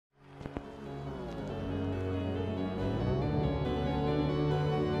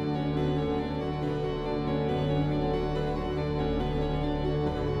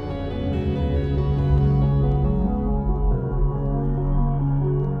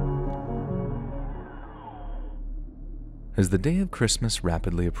As the day of Christmas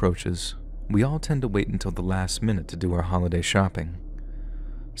rapidly approaches, we all tend to wait until the last minute to do our holiday shopping.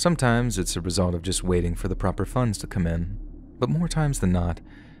 Sometimes it's a result of just waiting for the proper funds to come in, but more times than not,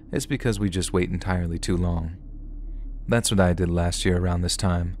 it's because we just wait entirely too long. That's what I did last year around this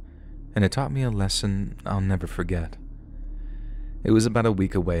time, and it taught me a lesson I'll never forget. It was about a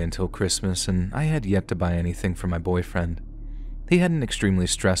week away until Christmas, and I had yet to buy anything for my boyfriend. He had an extremely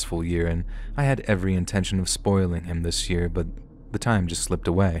stressful year, and I had every intention of spoiling him this year, but the time just slipped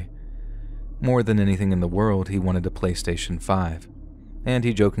away. More than anything in the world, he wanted a PlayStation 5, and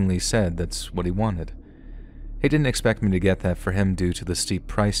he jokingly said that's what he wanted. He didn't expect me to get that for him due to the steep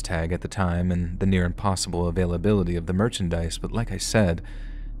price tag at the time and the near impossible availability of the merchandise, but like I said,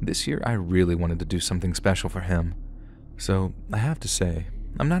 this year I really wanted to do something special for him. So, I have to say,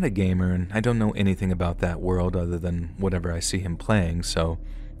 I'm not a gamer and I don't know anything about that world other than whatever I see him playing, so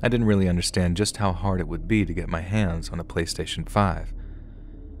I didn't really understand just how hard it would be to get my hands on a PlayStation 5.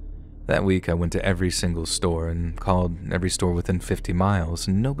 That week I went to every single store and called every store within 50 miles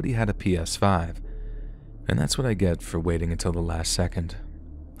and nobody had a PS5. And that's what I get for waiting until the last second.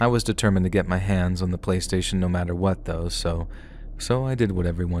 I was determined to get my hands on the PlayStation no matter what though, so I did what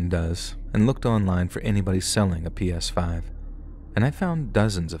everyone does and looked online for anybody selling a PS5. And I found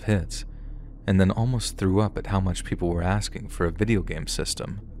dozens of hits, and then almost threw up at how much people were asking for a video game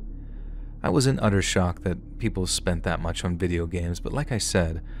system. I was in utter shock that people spent that much on video games, but like I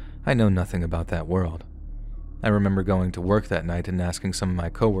said, I know nothing about that world. I remember going to work that night and asking some of my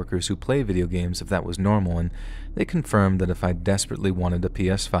coworkers who play video games if that was normal, and they confirmed that if I desperately wanted a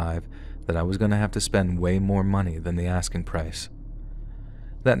PS5, that I was going to have to spend way more money than the asking price.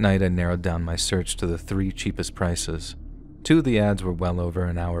 That night I narrowed down my search to the 3 cheapest prices. 2 of the ads were well over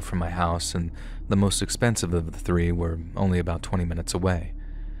an hour from my house, and the most expensive of the 3 were only about 20 minutes away.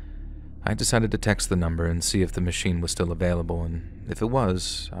 I decided to text the number and see if the machine was still available, and if it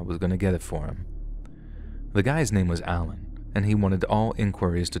was, I was going to get it for him. The guy's name was Alan, and he wanted all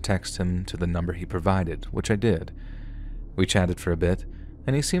inquiries to text him to the number he provided, which I did. We chatted for a bit,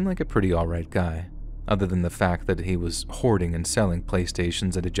 and he seemed like a pretty alright guy, other than the fact that he was hoarding and selling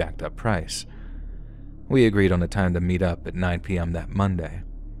PlayStations at a jacked up price. We agreed on a time to meet up at 9 p.m. that Monday.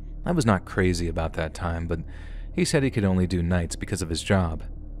 I was not crazy about that time, but he said he could only do nights because of his job.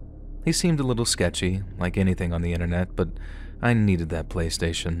 He seemed a little sketchy, like anything on the internet, but I needed that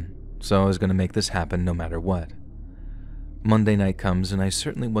PlayStation, so I was going to make this happen no matter what. Monday night comes, and I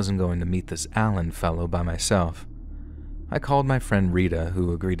certainly wasn't going to meet this Alan fellow by myself. I called my friend Rita,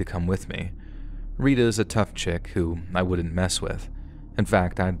 who agreed to come with me. Rita is a tough chick who I wouldn't mess with. In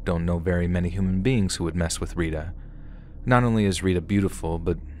fact, I don't know very many human beings who would mess with Rita. Not only is Rita beautiful,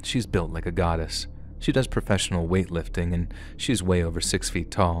 but she's built like a goddess. She does professional weightlifting, and she's way over 6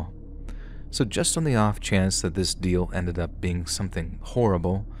 feet tall. So just on the off chance that this deal ended up being something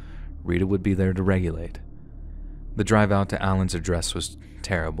horrible, Rita would be there to regulate. The drive out to Alan's address was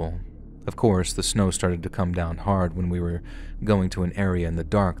terrible. Of course, the snow started to come down hard when we were going to an area in the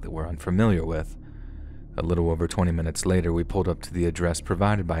dark that we're unfamiliar with. A little over 20 minutes later, we pulled up to the address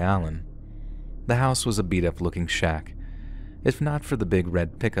provided by Alan. The house was a beat-up looking shack. If not for the big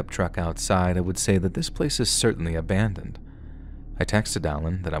red pickup truck outside, I would say that this place is certainly abandoned. I texted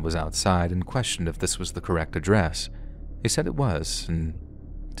Alan that I was outside and questioned if this was the correct address. He said it was, and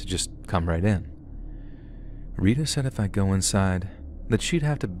to just come right in. Rita said if I go inside, that she'd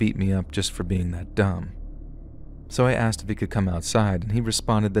have to beat me up just for being that dumb. So I asked if he could come outside, and he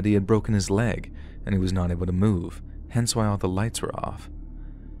responded that he had broken his leg, and he was not able to move, hence why all the lights were off.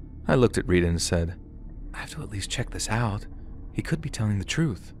 I looked at Rita and said, I have to at least check this out. He could be telling the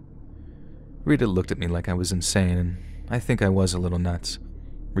truth. Rita looked at me like I was insane, and I think I was a little nuts.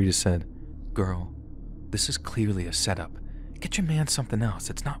 Rita said, Girl, this is clearly a setup. Get your man something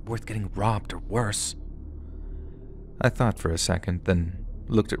else. It's not worth getting robbed or worse. I thought for a second, then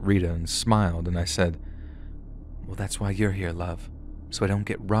looked at Rita and smiled, and I said, Well, that's why you're here, love, so I don't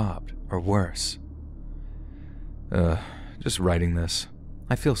get robbed or worse. Just writing this,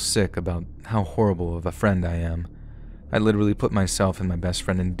 I feel sick about how horrible of a friend I am. I literally put myself and my best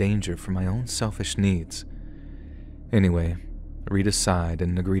friend in danger for my own selfish needs. Anyway, Rita sighed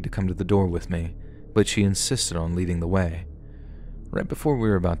and agreed to come to the door with me, but she insisted on leading the way. Right before we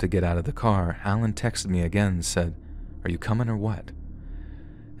were about to get out of the car, Alan texted me again and said, Are you coming or what?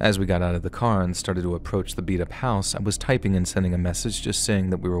 As we got out of the car and started to approach the beat-up house, I was typing and sending a message just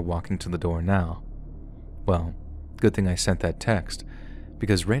saying that we were walking to the door now. Well, good thing I sent that text,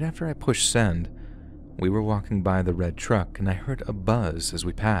 because right after I pushed send, we were walking by the red truck and I heard a buzz as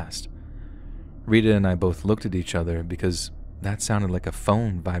we passed. Rita and I both looked at each other because that sounded like a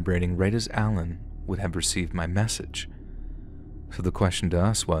phone vibrating right as Alan would have received my message. So the question to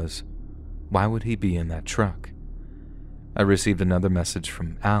us was, why would he be in that truck? I received another message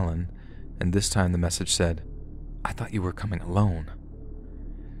from Alan, and this time the message said, "I thought you were coming alone."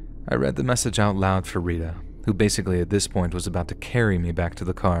 I read the message out loud for Rita, who basically at this point was about to carry me back to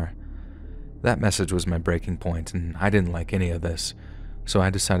the car. That message was my breaking point, and I didn't like any of this, so I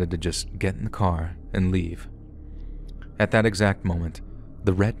decided to just get in the car and leave. At that exact moment,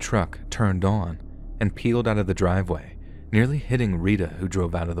 the red truck turned on and peeled out of the driveway, nearly hitting Rita, who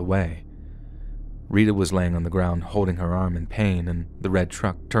drove out of the way. Rita was laying on the ground holding her arm in pain, and the red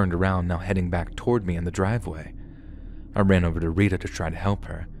truck turned around, now heading back toward me in the driveway. I ran over to Rita to try to help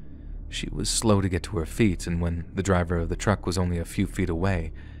her. She was slow to get to her feet, and when the driver of the truck was only a few feet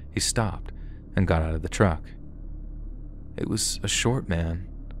away, he stopped and got out of the truck. It was a short man,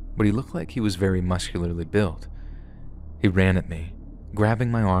 but he looked like he was very muscularly built. He ran at me,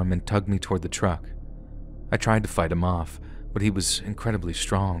 grabbing my arm and tugged me toward the truck. I tried to fight him off, but he was incredibly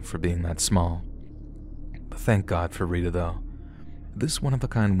strong for being that small. Thank God for Rita, though. This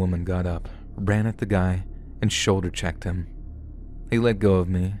one-of-a-kind woman got up, ran at the guy, and shoulder-checked him. He let go of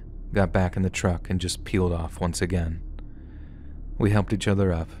me, got back in the truck, and just peeled off once again. We helped each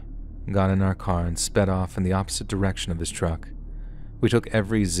other up, got in our car, and sped off in the opposite direction of his truck. We took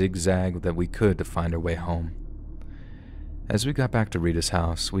every zigzag that we could to find our way home. As we got back to Rita's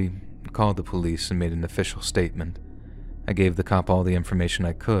house, we called the police and made an official statement. I gave the cop all the information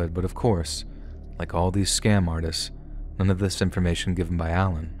I could, but of course, like all these scam artists, none of this information given by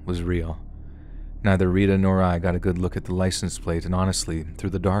Alan was real. Neither Rita nor I got a good look at the license plate, and honestly,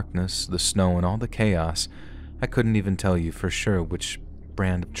 through the darkness, the snow, and all the chaos, I couldn't even tell you for sure which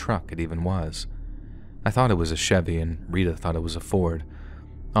brand of truck it even was. I thought it was a Chevy, and Rita thought it was a Ford.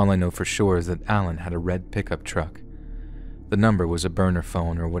 All I know for sure is that Alan had a red pickup truck. The number was a burner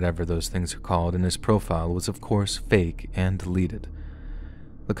phone or whatever those things are called, and his profile was of course fake and deleted.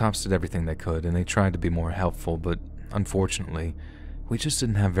 The cops did everything they could, and they tried to be more helpful, but unfortunately, we just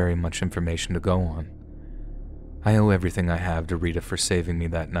didn't have very much information to go on. I owe everything I have to Rita for saving me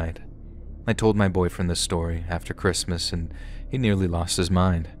that night. I told my boyfriend this story after Christmas, and he nearly lost his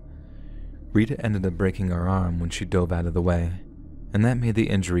mind. Rita ended up breaking her arm when she dove out of the way, and that made the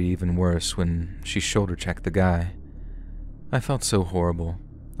injury even worse when she shoulder-checked the guy. I felt so horrible.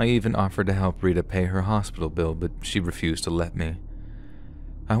 I even offered to help Rita pay her hospital bill, but she refused to let me.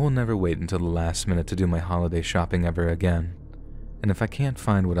 I will never wait until the last minute to do my holiday shopping ever again, and if I can't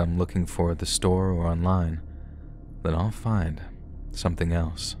find what I'm looking for at the store or online, then I'll find something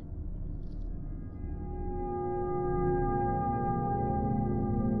else.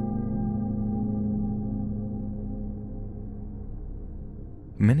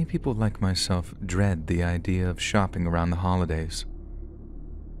 Many people like myself dread the idea of shopping around the holidays.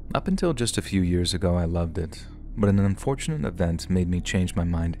 Up until just a few years ago, I loved it, but an unfortunate event made me change my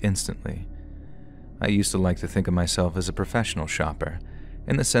mind instantly. I used to like to think of myself as a professional shopper,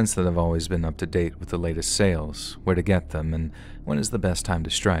 in the sense that I've always been up to date with the latest sales, where to get them, and when is the best time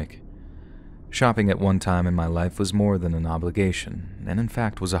to strike. Shopping at one time in my life was more than an obligation, and in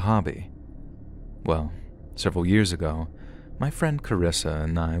fact was a hobby. Well, several years ago, my friend Carissa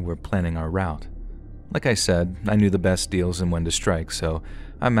and I were planning our route. Like I said, I knew the best deals and when to strike, so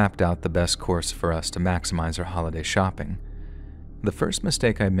I mapped out the best course for us to maximize our holiday shopping. The first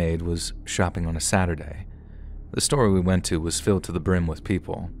mistake I made was shopping on a Saturday. The store we went to was filled to the brim with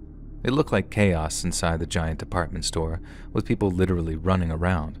people. It looked like chaos inside the giant department store, with people literally running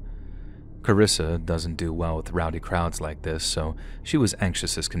around. Carissa doesn't do well with rowdy crowds like this, so she was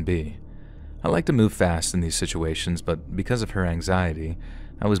anxious as can be. I like to move fast in these situations, but because of her anxiety,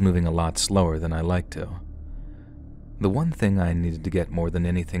 I was moving a lot slower than I like to. The one thing I needed to get more than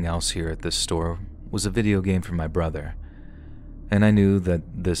anything else here at this store was a video game for my brother, and I knew that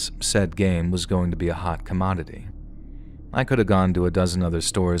this said game was going to be a hot commodity. I could have gone to a dozen other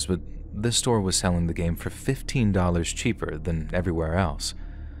stores, but this store was selling the game for $15 cheaper than everywhere else.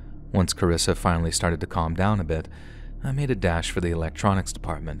 Once Carissa finally started to calm down a bit, I made a dash for the electronics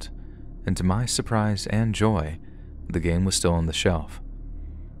department, and to my surprise and joy, the game was still on the shelf.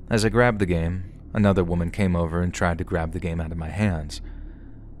 As I grabbed the game, another woman came over and tried to grab the game out of my hands.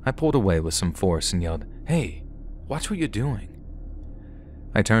 I pulled away with some force and yelled, "Hey, watch what you're doing."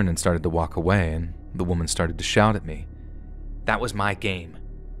 I turned and started to walk away, and the woman started to shout at me, "That was my game.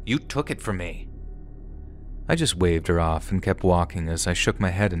 You took it from me." I just waved her off and kept walking as I shook my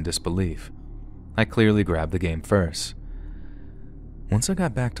head in disbelief. I clearly grabbed the game first. Once I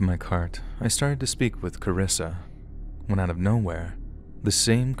got back to my cart, I started to speak with Carissa, when out of nowhere, the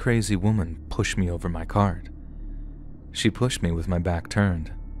same crazy woman pushed me over my cart. She pushed me with my back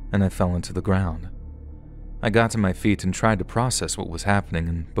turned, and I fell into the ground. I got to my feet and tried to process what was happening,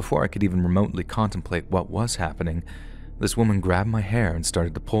 and before I could even remotely contemplate what was happening, this woman grabbed my hair and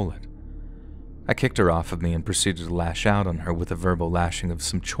started to pull it. I kicked her off of me and proceeded to lash out on her with a verbal lashing of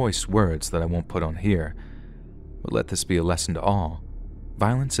some choice words that I won't put on here. But let this be a lesson to all.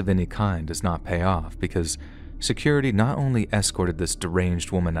 Violence of any kind does not pay off, because security not only escorted this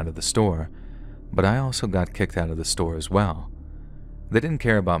deranged woman out of the store, but I also got kicked out of the store as well. They didn't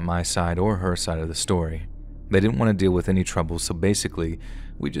care about my side or her side of the story. They didn't want to deal with any trouble, so basically,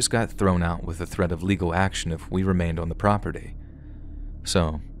 we just got thrown out with the threat of legal action if we remained on the property.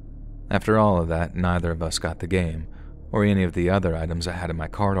 So, after all of that, neither of us got the game, or any of the other items I had in my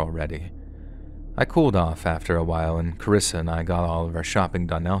cart already. I cooled off after a while, and Carissa and I got all of our shopping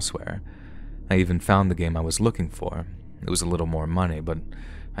done elsewhere. I even found the game I was looking for. It was a little more money, but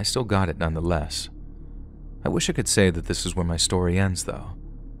I still got it nonetheless. I wish I could say that this is where my story ends, though.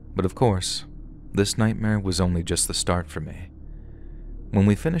 But of course, this nightmare was only just the start for me. When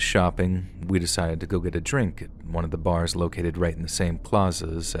we finished shopping, we decided to go get a drink at one of the bars located right in the same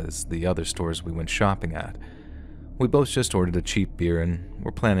plazas as the other stores we went shopping at. We both just ordered a cheap beer and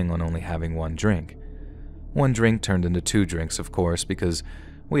were planning on only having one drink. One drink turned into 2 drinks, of course, because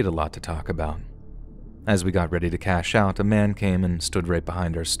we had a lot to talk about. As we got ready to cash out, a man came and stood right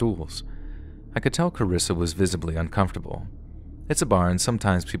behind our stools. I could tell Carissa was visibly uncomfortable. It's a bar and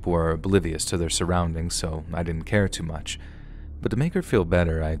sometimes people are oblivious to their surroundings, so I didn't care too much. But to make her feel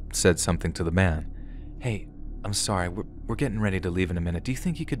better, I said something to the man. "Hey, I'm sorry, we're getting ready to leave in a minute. Do you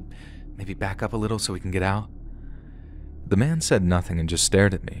think you could maybe back up a little so we can get out?" The man said nothing and just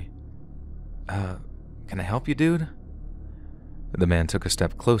stared at me. Can I help you, dude?" The man took a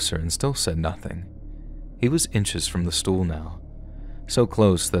step closer and still said nothing. He was inches from the stool now, so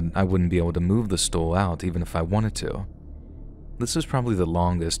close that I wouldn't be able to move the stool out even if I wanted to. This was probably the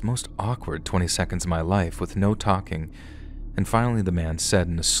longest, most awkward 20 seconds of my life with no talking, and finally the man said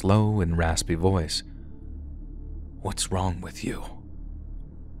in a slow and raspy voice, "What's wrong with you?"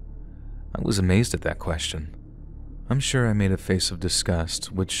 I was amazed at that question. I'm sure I made a face of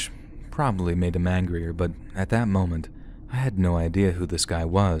disgust, which probably made him angrier, but at that moment, I had no idea who this guy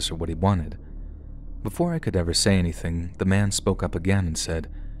was or what he wanted. Before I could ever say anything, the man spoke up again and said,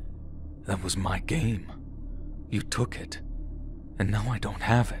 "That was my game. You took it, and now I don't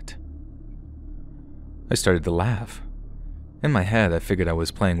have it." I started to laugh. In my head, I figured I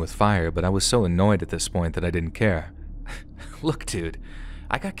was playing with fire, but I was so annoyed at this point that I didn't care. "Look, dude,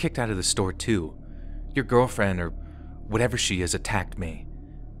 I got kicked out of the store too. Your girlfriend, or whatever she is, attacked me.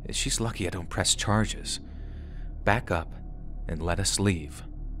 She's lucky I don't press charges. Back up and let us leave."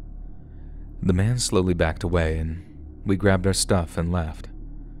 The man slowly backed away, and we grabbed our stuff and left.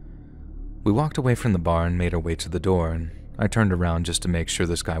 We walked away from the bar and made our way to the door, and I turned around just to make sure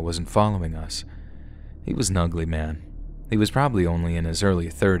this guy wasn't following us. He was an ugly man. He was probably only in his early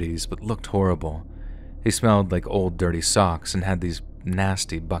 30s, but looked horrible. He smelled like old dirty socks and had these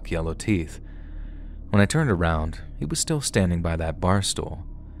nasty buck-yellow teeth. When I turned around, he was still standing by that bar stool.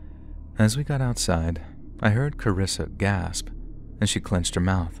 As we got outside, I heard Carissa gasp, and she clenched her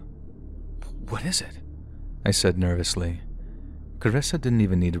mouth. "What is it?" I said nervously. Carissa didn't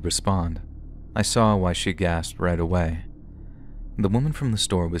even need to respond. I saw why she gasped right away. The woman from the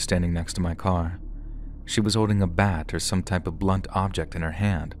store was standing next to my car. She was holding a bat or some type of blunt object in her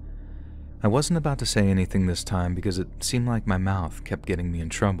hand. I wasn't about to say anything this time because it seemed like my mouth kept getting me in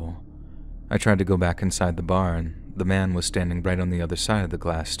trouble. I tried to go back inside the bar, and the man was standing right on the other side of the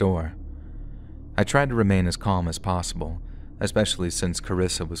glass door. I tried to remain as calm as possible, especially since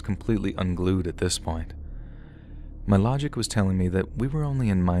Carissa was completely unglued at this point. My logic was telling me that we were only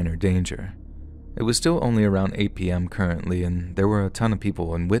in minor danger. It was still only around 8 p.m. currently, and there were a ton of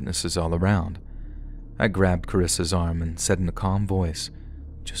people and witnesses all around. I grabbed Carissa's arm and said in a calm voice,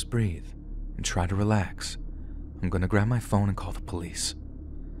 "Just breathe and try to relax. I'm going to grab my phone and call the police."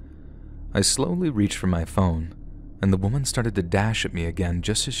 I slowly reached for my phone, and the woman started to dash at me again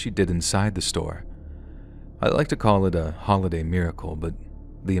just as she did inside the store. I like to call it a holiday miracle, but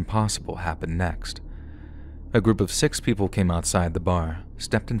the impossible happened next. A group of 6 people came outside the bar,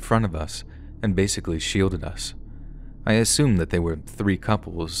 stepped in front of us, and basically shielded us. I assumed that they were 3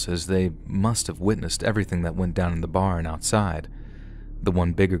 couples, as they must have witnessed everything that went down in the bar and outside. The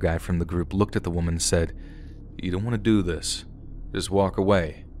one bigger guy from the group looked at the woman and said, "You don't want to do this. Just walk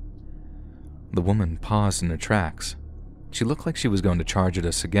away." The woman paused in her tracks. She looked like she was going to charge at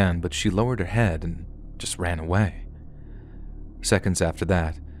us again, but she lowered her head and just ran away. Seconds after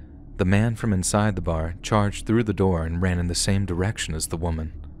that, the man from inside the bar charged through the door and ran in the same direction as the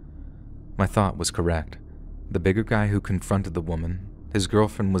woman. My thought was correct. The bigger guy who confronted the woman His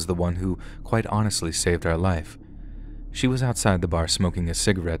girlfriend was the one who quite honestly saved our life. She was outside the bar smoking a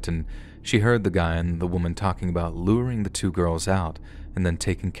cigarette, and she heard the guy and the woman talking about luring the two girls out and then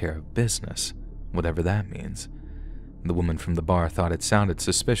taking care of business, whatever that means. The woman from the bar thought it sounded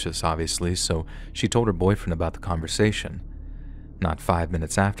suspicious, obviously, so she told her boyfriend about the conversation. Not 5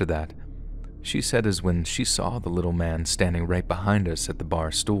 minutes after that, she said is when she saw the little man standing right behind us at the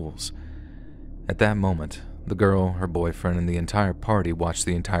bar stools. At that moment, the girl, her boyfriend, and the entire party watched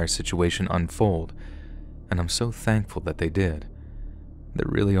the entire situation unfold, and I'm so thankful that they did. There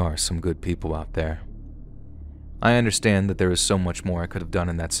really are some good people out there. I understand that there is so much more I could have done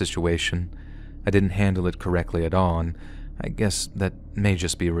in that situation. I didn't handle it correctly at all, and I guess that may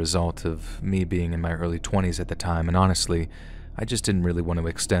just be a result of me being in my early 20s at the time, and honestly, I just didn't really want to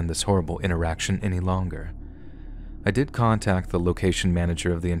extend this horrible interaction any longer. I did contact the location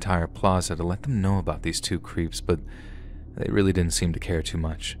manager of the entire plaza to let them know about these two creeps, but they really didn't seem to care too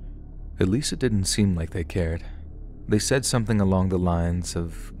much. At least it didn't seem like they cared. They said something along the lines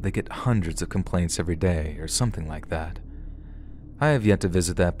of they get hundreds of complaints every day or something like that. I have yet to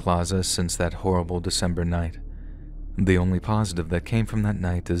visit that plaza since that horrible December night. The only positive that came from that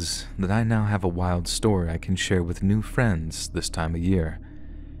night is that I now have a wild story I can share with new friends this time of year,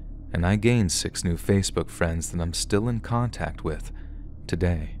 and I gained 6 new Facebook friends that I'm still in contact with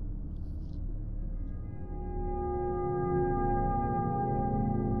today.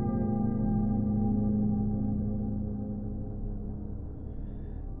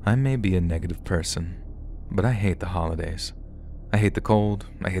 I may be a negative person, but I hate the holidays. I hate the cold,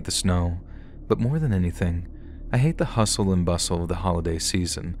 I hate the snow, but more than anything, I hate the hustle and bustle of the holiday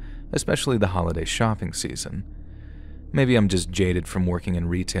season, especially the holiday shopping season. Maybe I'm just jaded from working in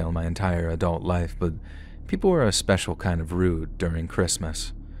retail my entire adult life, but people are a special kind of rude during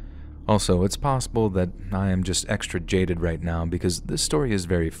Christmas. Also, it's possible that I am just extra jaded right now because this story is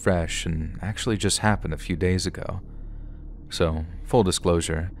very fresh and actually just happened a few days ago. So, full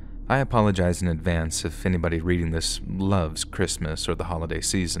disclosure, I apologize in advance if anybody reading this loves Christmas or the holiday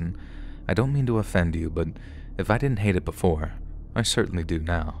season. I don't mean to offend you, but if I didn't hate it before, I certainly do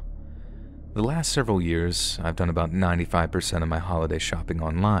now. The last several years, I've done about 95% of my holiday shopping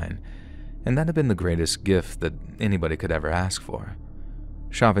online, and that had been the greatest gift that anybody could ever ask for.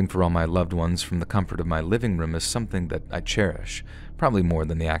 Shopping for all my loved ones from the comfort of my living room is something that I cherish, probably more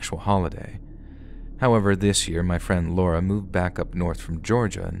than the actual holiday. However, this year, my friend Laura moved back up north from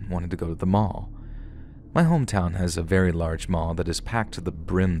Georgia and wanted to go to the mall. My hometown has a very large mall that is packed to the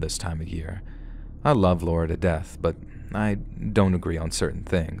brim this time of year. I love Laura to death, but I don't agree on certain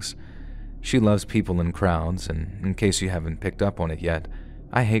things. She loves people in crowds, and in case you haven't picked up on it yet,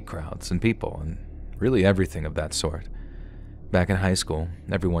 I hate crowds and people and really everything of that sort. Back in high school,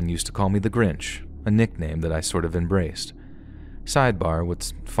 everyone used to call me the Grinch, a nickname that I sort of embraced. Sidebar,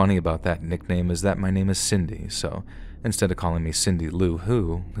 what's funny about that nickname is that my name is Cindy, so instead of calling me Cindy Lou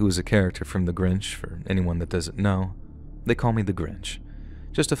Who is a character from The Grinch for anyone that doesn't know, they call me the Grinch.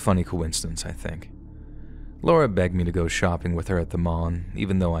 Just a funny coincidence, I think. Laura begged me to go shopping with her at the mall, and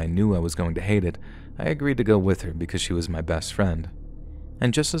even though I knew I was going to hate it, I agreed to go with her because she was my best friend.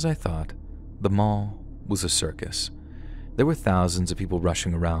 And just as I thought, the mall was a circus. There were thousands of people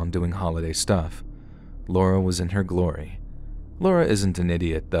rushing around doing holiday stuff. Laura was in her glory. Laura isn't an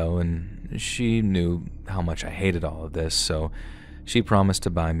idiot, though, and she knew how much I hated all of this, so she promised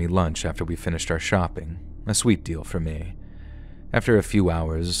to buy me lunch after we finished our shopping, a sweet deal for me. After a few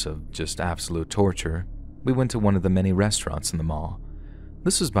hours of just absolute torture, we went to one of the many restaurants in the mall.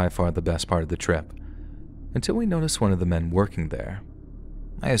 This was by far the best part of the trip, until we noticed one of the men working there.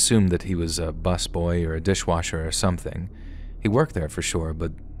 I assumed that he was a busboy or a dishwasher or something. He worked there for sure,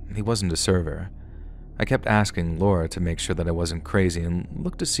 but he wasn't a server. I kept asking Laura to make sure that I wasn't crazy and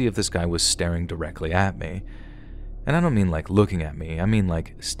looked to see if this guy was staring directly at me. And I don't mean like looking at me, I mean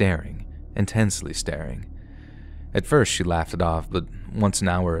like staring, intensely staring. At first she laughed it off, but once an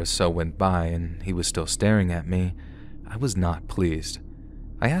hour or so went by and he was still staring at me, I was not pleased.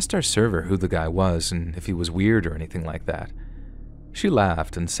 I asked our server who the guy was and if he was weird or anything like that. She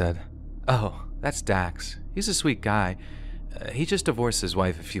laughed and said, "Oh, that's Dax. He's a sweet guy. He just divorced his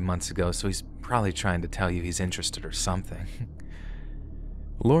wife a few months ago, so he's probably trying to tell you he's interested or something."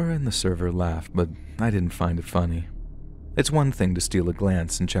 Laura and the server laughed, but I didn't find it funny. It's one thing to steal a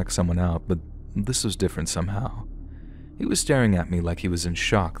glance and check someone out, but this was different somehow. He was staring at me like he was in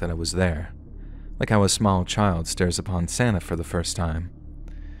shock that I was there, like how a small child stares upon Santa for the first time.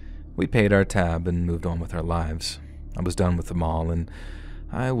 We paid our tab and moved on with our lives. I was done with the mall, and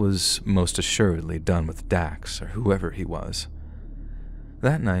I was most assuredly done with Dax, or whoever he was.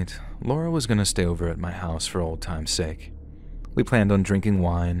 That night, Laura was going to stay over at my house for old time's sake. We planned on drinking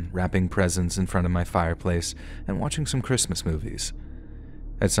wine, wrapping presents in front of my fireplace, and watching some Christmas movies.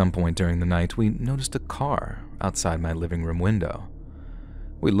 At some point during the night, we noticed a car outside my living room window.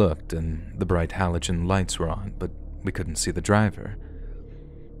 We looked, and the bright halogen lights were on, but we couldn't see the driver.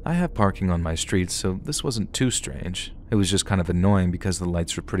 I have parking on my street, so this wasn't too strange. It was just kind of annoying because the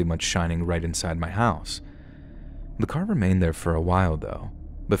lights were pretty much shining right inside my house. The car remained there for a while, though,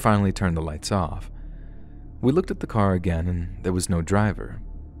 but finally turned the lights off. We looked at the car again, and there was no driver.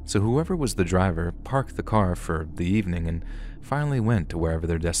 So whoever was the driver parked the car for the evening and finally went to wherever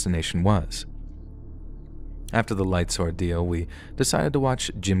their destination was. After the lights ordeal, we decided to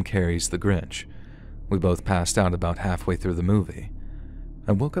watch Jim Carrey's The Grinch. We both passed out about halfway through the movie.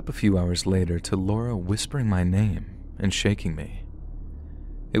 I woke up a few hours later to Laura whispering my name and shaking me.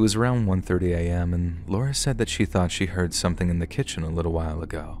 It was around 1:30 a.m., and Laura said that she thought she heard something in the kitchen a little while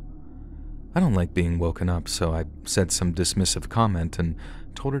ago. I don't like being woken up, so I said some dismissive comment and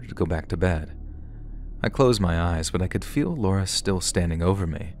told her to go back to bed. I closed my eyes, but I could feel Laura still standing over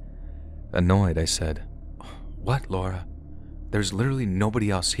me. Annoyed, I said, "What, Laura? There's literally nobody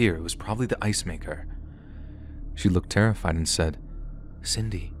else here. It was probably the ice maker." She looked terrified and said,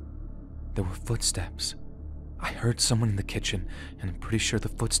 "Cindy, there were footsteps. I heard someone in the kitchen, and I'm pretty sure the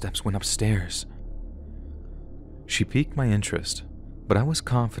footsteps went upstairs." She piqued my interest, but I was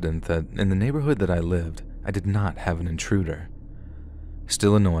confident that in the neighborhood that I lived, I did not have an intruder.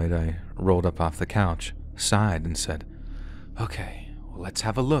 Still annoyed, I rolled up off the couch, sighed, and said, "Okay, well, let's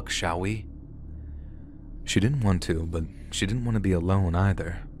have a look, shall we?" She didn't want to, but she didn't want to be alone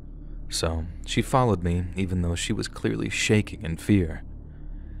either. So she followed me, even though she was clearly shaking in fear.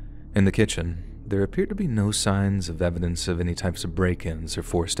 In the kitchen, there appeared to be no signs of evidence of any types of break-ins or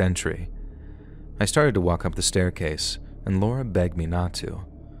forced entry. I started to walk up the staircase, and Laura begged me not to.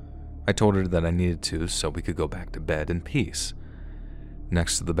 I told her that I needed to so we could go back to bed in peace.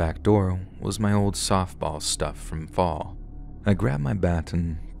 Next to the back door was my old softball stuff from fall. I grabbed my bat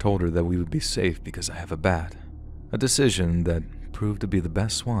and told her that we would be safe because I have a bat, a decision that proved to be the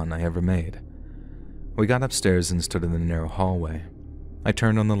best one I ever made. We got upstairs and stood in the narrow hallway. I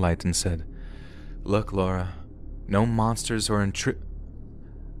turned on the light and said, "Look, Laura, no monsters or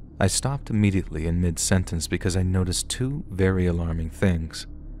I stopped immediately in mid-sentence because I noticed two very alarming things.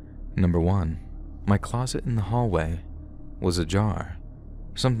 Number one, my closet in the hallway was ajar,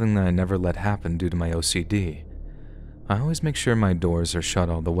 something that I never let happen due to my OCD. I always make sure my doors are shut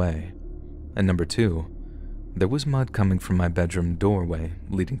all the way. And number two, there was mud coming from my bedroom doorway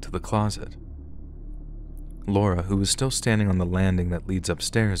leading to the closet. Laura, who was still standing on the landing that leads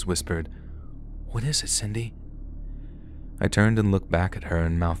upstairs, whispered, "What is it, Cindy?" I turned and looked back at her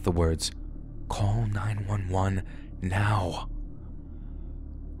and mouthed the words, "Call 911 now."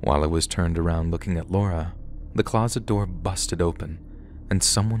 While I was turned around looking at Laura, the closet door busted open, and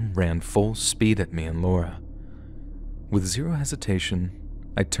someone ran full speed at me and Laura. With zero hesitation,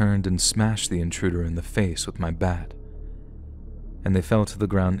 I turned and smashed the intruder in the face with my bat, and they fell to the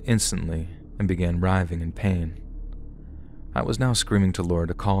ground instantly and began writhing in pain. I was now screaming to Laura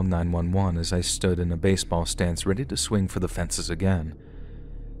to call 911 as I stood in a baseball stance ready to swing for the fences again,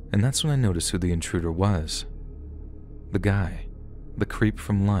 and that's when I noticed who the intruder was. The guy, the creep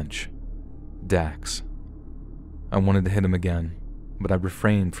from lunch, Dax. I wanted to hit him again, but I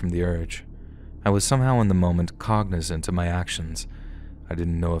refrained from the urge. I was somehow in the moment cognizant of my actions. I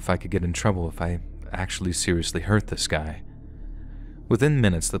didn't know if I could get in trouble if I actually seriously hurt this guy. Within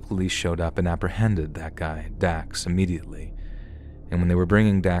minutes, the police showed up and apprehended that guy, Dax, immediately. And when they were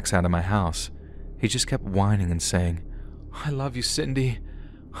bringing Dax out of my house, he just kept whining and saying, "I love you, Cindy.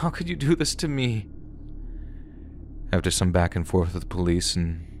 How could you do this to me?" After some back and forth with the police,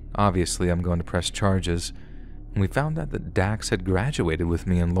 and obviously I'm going to press charges, we found out that Dax had graduated with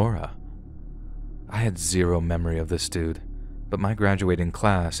me and Laura. I had zero memory of this dude, but my graduating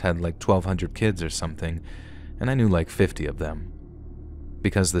class had like 1,200 kids or something, and I knew like 50 of them.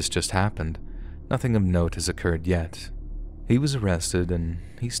 Because this just happened, nothing of note has occurred yet. He was arrested, and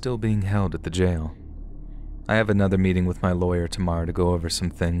he's still being held at the jail. I have another meeting with my lawyer tomorrow to go over some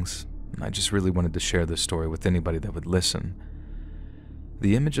things. I just really wanted to share this story with anybody that would listen.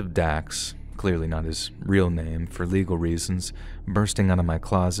 The image of Dax, clearly not his real name for legal reasons, bursting out of my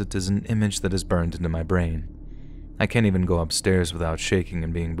closet is an image that is burned into my brain. I can't even go upstairs without shaking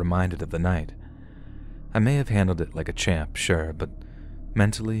and being reminded of the night. I may have handled it like a champ, sure, but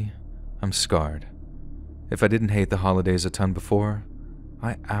mentally, I'm scarred. If I didn't hate the holidays a ton before,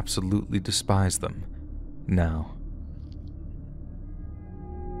 I absolutely despise them now.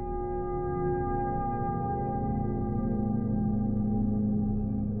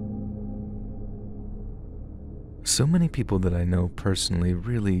 So many people that I know personally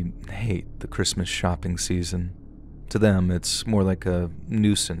really hate the Christmas shopping season. To them, it's more like a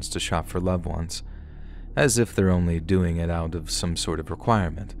nuisance to shop for loved ones, as if they're only doing it out of some sort of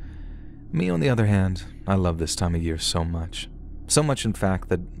requirement. Me, on the other hand, I love this time of year so much. So much, in fact,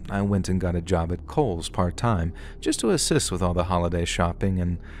 that I went and got a job at Kohl's part-time just to assist with all the holiday shopping,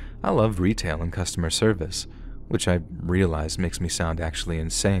 and I love retail and customer service, which I realize makes me sound actually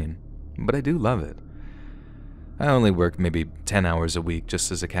insane, but I do love it. I only work maybe 10 hours a week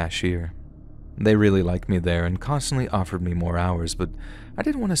just as a cashier. They really liked me there and constantly offered me more hours, but I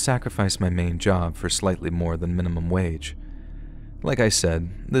didn't want to sacrifice my main job for slightly more than minimum wage. Like I said,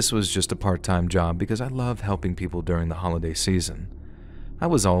 this was just a part-time job because I love helping people during the holiday season. I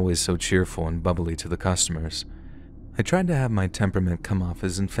was always so cheerful and bubbly to the customers. I tried to have my temperament come off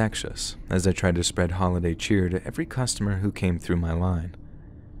as infectious, as I tried to spread holiday cheer to every customer who came through my line.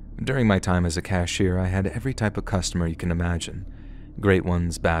 During my time as a cashier, I had every type of customer you can imagine. Great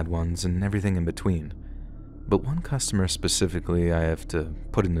ones, bad ones, and everything in between. But one customer specifically I have to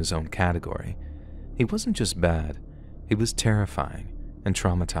put in his own category. He wasn't just bad, he was terrifying and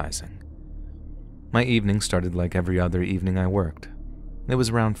traumatizing. My evening started like every other evening I worked. It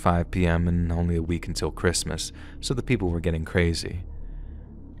was around 5 p.m. and only a week until Christmas, so the people were getting crazy.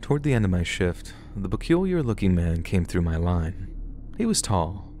 Toward the end of my shift, the peculiar-looking man came through my line. He was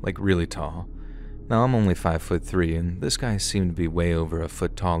tall, like really tall. Now I'm only 5'3", and this guy seemed to be way over a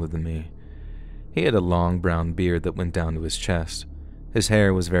foot taller than me. He had a long brown beard that went down to his chest. His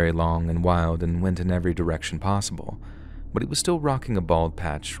hair was very long and wild and went in every direction possible, but he was still rocking a bald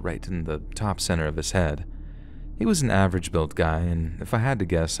patch right in the top center of his head. He was an average-built guy, and if I had to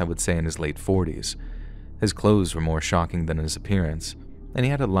guess, I would say in his late 40s. His clothes were more shocking than his appearance, and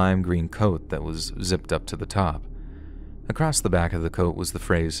he had a lime green coat that was zipped up to the top. Across the back of the coat was the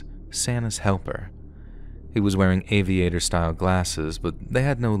phrase, "Santa's Helper." He was wearing aviator-style glasses, but they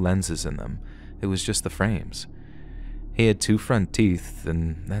had no lenses in them. It was just the frames. He had 2 front teeth,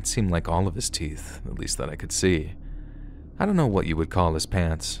 and that seemed like all of his teeth, at least that I could see. I don't know what you would call his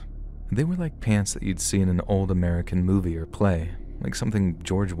pants. They were like pants that you'd see in an old American movie or play, like something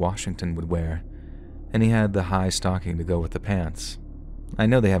George Washington would wear. And he had the high stocking to go with the pants. I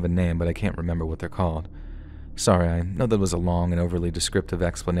know they have a name, but I can't remember what they're called. Sorry, I know that was a long and overly descriptive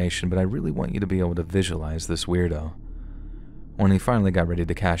explanation, but I really want you to be able to visualize this weirdo. When he finally got ready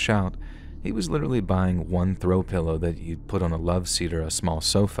to cash out, he was literally buying one throw pillow that you'd put on a love seat or a small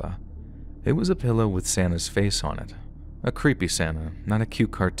sofa. It was a pillow with Santa's face on it. A creepy Santa, not a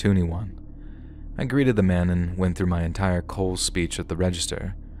cute cartoony one. I greeted the man and went through my entire Kohl's speech at the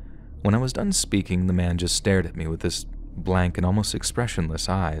register. When I was done speaking, the man just stared at me with his blank and almost expressionless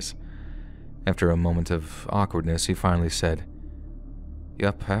eyes. After a moment of awkwardness, he finally said,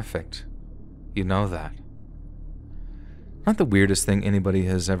 "You're perfect. You know that." Not the weirdest thing anybody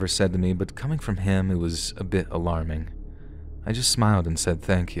has ever said to me, but coming from him, it was a bit alarming. I just smiled and said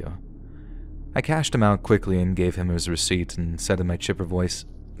thank you. I cashed him out quickly and gave him his receipt and said in my chipper voice,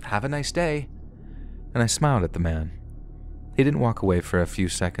 "Have a nice day." And I smiled at the man. He didn't walk away for a few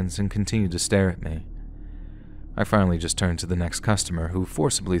seconds and continued to stare at me. I finally just turned to the next customer, who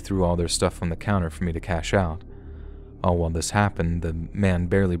forcibly threw all their stuff on the counter for me to cash out. All while this happened, the man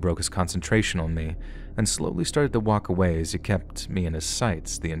barely broke his concentration on me and slowly started to walk away as he kept me in his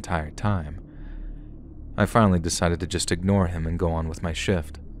sights the entire time. I finally decided to just ignore him and go on with my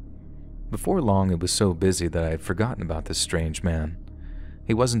shift. Before long, it was so busy that I had forgotten about this strange man.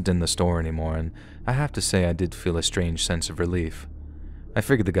 He wasn't in the store anymore, and I have to say I did feel a strange sense of relief. I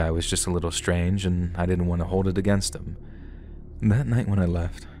figured the guy was just a little strange, and I didn't want to hold it against him. That night when I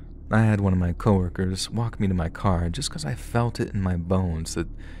left, I had one of my coworkers walk me to my car just because I felt it in my bones that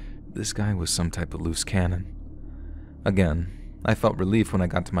this guy was some type of loose cannon. Again, I felt relief when I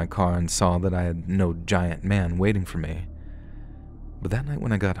got to my car and saw that I had no giant man waiting for me. But that night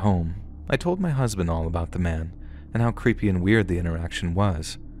when I got home, I told my husband all about the man and how creepy and weird the interaction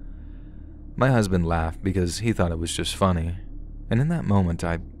was. My husband laughed because he thought it was just funny, and in that moment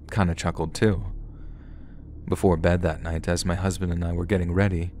I kinda chuckled too. Before bed that night, as my husband and I were getting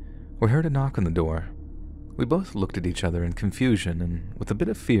ready, we heard a knock on the door. We both looked at each other in confusion and with a bit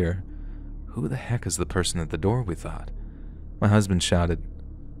of fear. Who the heck is the person at the door, we thought. My husband shouted,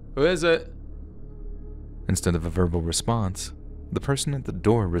 "Who is it?" Instead of a verbal response, the person at the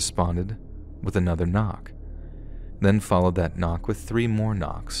door responded with another knock. Then followed that knock with 3 more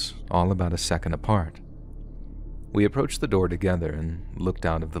knocks, all about a second apart. We approached the door together and looked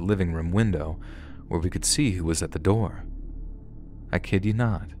out of the living room window where we could see who was at the door. I kid you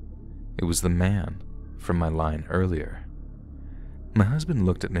not, it was the man from my line earlier. My husband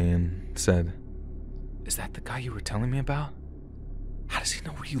looked at me and said, Is that the guy you were telling me about? How does he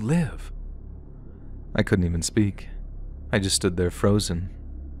know where you live?" I couldn't even speak. I just stood there frozen.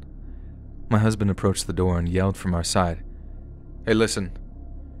 My husband approached the door and yelled from our side, "Hey, listen.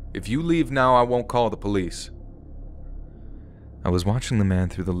 If you leave now, I won't call the police." I was watching the man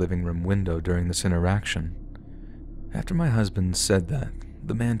through the living room window during this interaction. After my husband said that,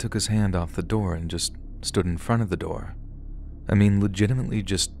 the man took his hand off the door and just stood in front of the door. I mean, legitimately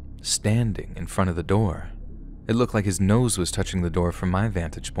just standing in front of the door. It looked like his nose was touching the door from my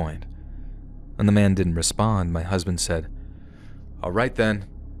vantage point. When the man didn't respond, my husband said, "All right then,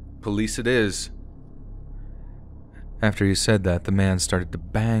 police it is." After he said that, the man started to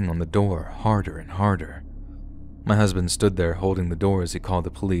bang on the door harder and harder. My husband stood there holding the door as he called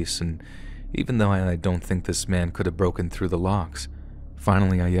the police, and even though I don't think this man could have broken through the locks,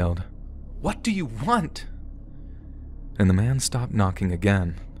 finally I yelled, "What do you want?" And the man stopped knocking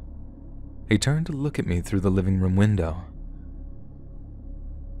again. He turned to look at me through the living room window.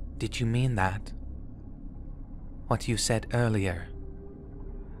 "Did you mean that? What you said earlier?"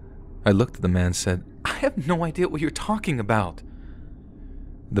 I looked at the man and said, "I have no idea what you're talking about."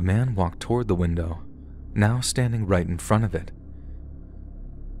 The man walked toward the window, now standing right in front of it.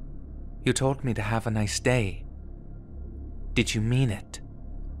 "You told me to have a nice day. Did you mean it?"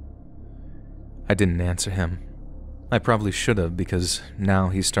 I didn't answer him. I probably should have, because now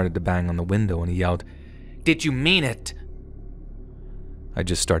he started to bang on the window and he yelled, "Did you mean it?" I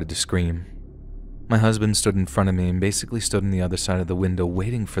just started to scream. My husband stood in front of me and basically stood on the other side of the window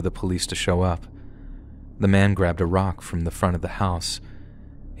waiting for the police to show up. The man grabbed a rock from the front of the house.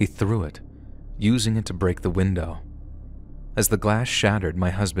 He threw it, using it to break the window. As the glass shattered, my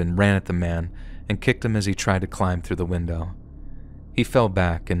husband ran at the man and kicked him as he tried to climb through the window. He fell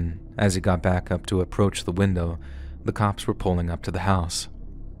back, and as he got back up to approach the window, the cops were pulling up to the house.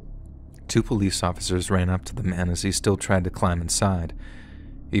 2 police officers ran up to the man as he still tried to climb inside,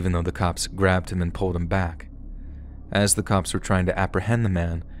 even though the cops grabbed him and pulled him back. As the cops were trying to apprehend the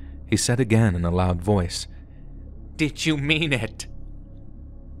man, he said again in a loud voice, "Did you mean it?"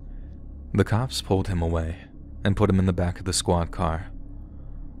 The cops pulled him away and put him in the back of the squad car.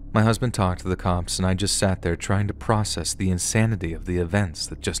 My husband talked to the cops, and I just sat there trying to process the insanity of the events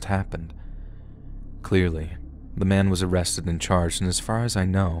that just happened. Clearly, the man was arrested and charged, and as far as I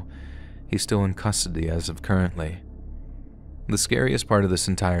know, he's still in custody as of currently. The scariest part of this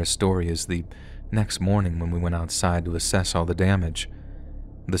entire story is the next morning when we went outside to assess all the damage.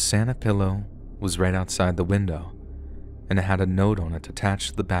 The Santa pillow was right outside the window, and it had a note on it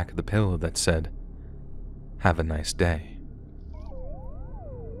attached to the back of the pillow that said, "Have a nice day."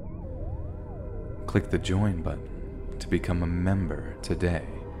 Click the join button to become a member today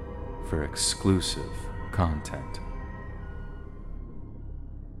for exclusive content.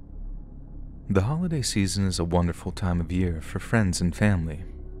 The holiday season is a wonderful time of year for friends and family,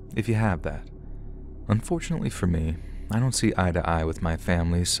 if you have that. Unfortunately for me, I don't see eye to eye with my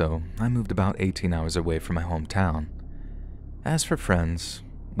family, so I moved about 18 hours away from my hometown. As for friends,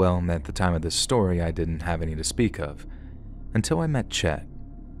 well, at the time of this story, I didn't have any to speak of, until I met Chet.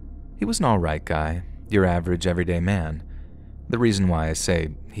 He was an alright guy, your average everyday man. The reason why I say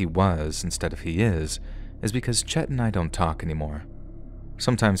he was instead of he is because Chet and I don't talk anymore.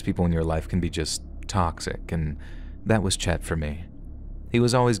 Sometimes people in your life can be just toxic, and that was Chet for me. He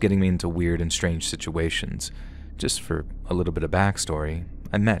was always getting me into weird and strange situations. Just for a little bit of backstory,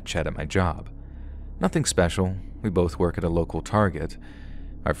 I met Chet at my job. Nothing special, we both work at a local Target.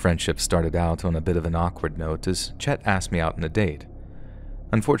 Our friendship started out on a bit of an awkward note as Chet asked me out on a date.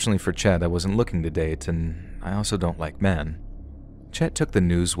 Unfortunately for Chet, I wasn't looking to date, and I also don't like men. Chet took the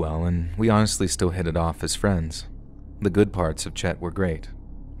news well, and we honestly still hit it off as friends. The good parts of Chet were great.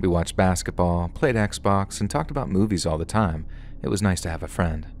 We watched basketball, played Xbox, and talked about movies all the time. It was nice to have a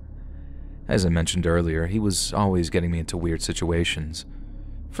friend. As I mentioned earlier, he was always getting me into weird situations.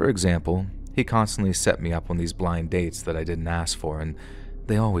 For example, he constantly set me up on these blind dates that I didn't ask for, and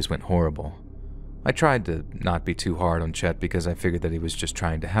they always went horrible. I tried to not be too hard on Chet because I figured that he was just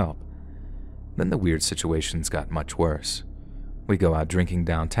trying to help. Then the weird situations got much worse. We go out drinking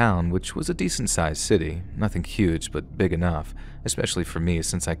downtown, which was a decent-sized city, nothing huge but big enough, especially for me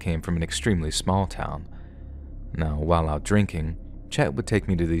since I came from an extremely small town. Now, while out drinking, Chet would take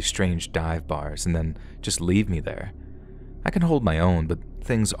me to these strange dive bars and then just leave me there. I can hold my own, but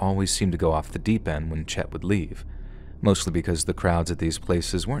things always seemed to go off the deep end when Chet would leave, mostly because the crowds at these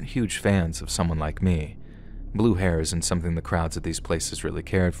places weren't huge fans of someone like me. Blue hair isn't something the crowds at these places really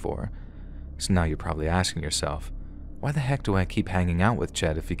cared for. So now you're probably asking yourself, why the heck do I keep hanging out with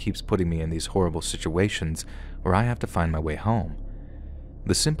Chet if he keeps putting me in these horrible situations where I have to find my way home?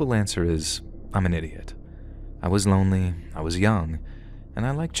 The simple answer is, I'm an idiot. I was lonely, I was young, and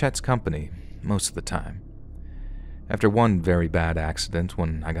I liked Chet's company most of the time. After one very bad accident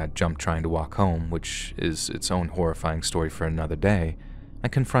when I got jumped trying to walk home, which is its own horrifying story for another day, I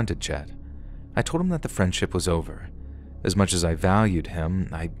confronted Chet. I told him that the friendship was over. As much as I valued him,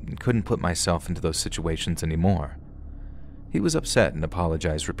 I couldn't put myself into those situations anymore. He was upset and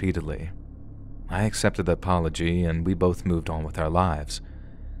apologized repeatedly. I accepted the apology, and we both moved on with our lives.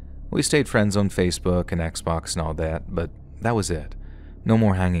 We stayed friends on Facebook and Xbox and all that, but that was it. No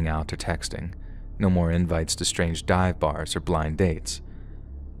more hanging out or texting. No more invites to strange dive bars or blind dates.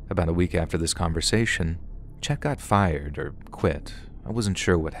 About a week after this conversation, Chet got fired or quit. I wasn't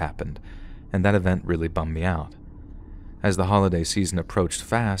sure what happened, and that event really bummed me out. As the holiday season approached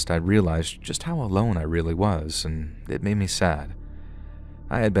fast, I realized just how alone I really was, and it made me sad.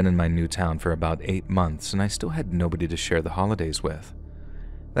 I had been in my new town for about 8 months, and I still had nobody to share the holidays with.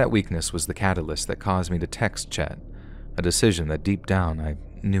 That weakness was the catalyst that caused me to text Chet, a decision that deep down I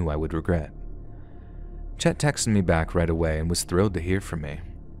knew I would regret. Chet texted me back right away and was thrilled to hear from me.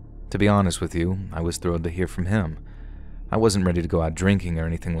 To be honest with you, I was thrilled to hear from him. I wasn't ready to go out drinking or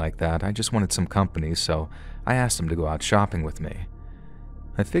anything like that, I just wanted some company, so I asked him to go out shopping with me.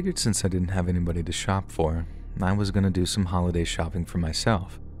 I figured since I didn't have anybody to shop for, I was going to do some holiday shopping for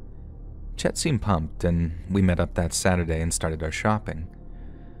myself. Chet seemed pumped, and we met up that Saturday and started our shopping.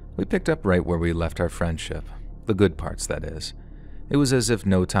 We picked up right where we left our friendship, the good parts, that is. It was as if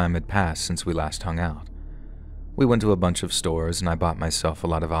no time had passed since we last hung out. We went to a bunch of stores, and I bought myself a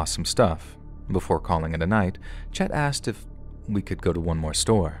lot of awesome stuff. Before calling it a night, Chet asked if we could go to one more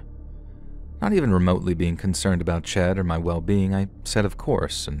store. Not even remotely being concerned about Chet or my well-being, I said of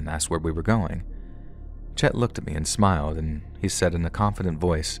course and asked where we were going. Chet looked at me and smiled, and he said in a confident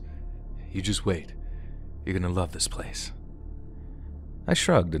voice, "You just wait. You're gonna love this place." I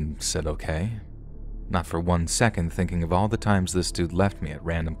shrugged and said okay, not for 1 second thinking of all the times this dude left me at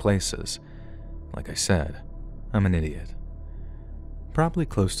random places. Like I said, I'm an idiot. Probably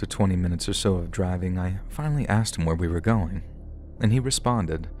close to 20 minutes or so of driving, I finally asked him where we were going, and he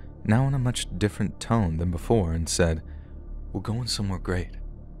responded, now in a much different tone than before, and said, "We're going somewhere great.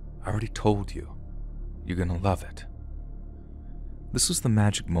 I already told you. You're gonna love it." This was the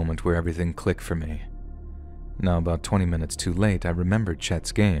magic moment where everything clicked for me. Now, about 20 minutes too late, I remembered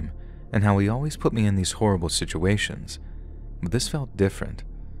Chet's game, and how he always put me in these horrible situations. But this felt different.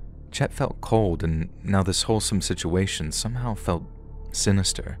 Chet felt cold, and now this wholesome situation somehow felt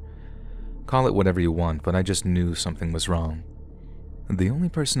sinister. Call it whatever you want, but I just knew something was wrong. The only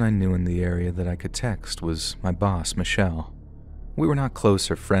person I knew in the area that I could text was my boss, Michelle. We were not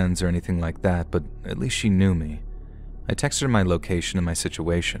close or friends or anything like that, but at least she knew me. I texted her my location and my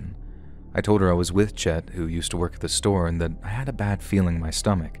situation. I told her I was with Chet, who used to work at the store, and that I had a bad feeling in my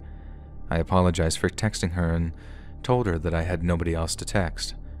stomach. I apologized for texting her and told her that I had nobody else to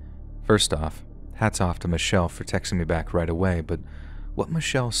text. First off, hats off to Michelle for texting me back right away, but what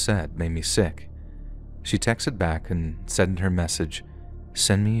Michelle said made me sick. She texted back and said in her message,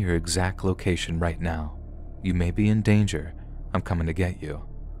 "Send me your exact location right now. You may be in danger. I'm coming to get you."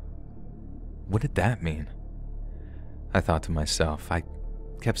 What did that mean? I thought to myself. I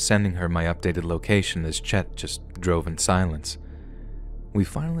kept sending her my updated location as Chet just drove in silence. We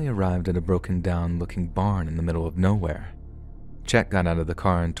finally arrived at a broken-down looking barn in the middle of nowhere. Chet got out of the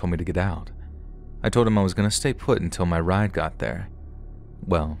car and told me to get out. I told him I was going to stay put until my ride got there.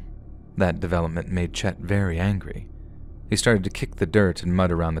 Well, that development made Chet very angry. He started to kick the dirt and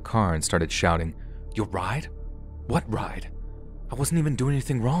mud around the car and started shouting, "Your ride? What ride? I wasn't even doing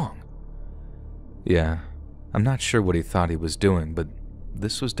anything wrong." Yeah, I'm not sure what he thought he was doing, but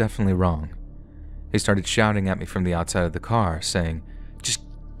this was definitely wrong. He started shouting at me from the outside of the car, saying, "Just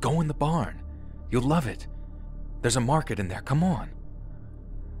go in the barn. You'll love it. There's a market in there, come on."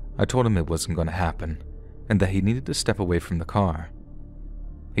 I told him it wasn't going to happen, and that he needed to step away from the car.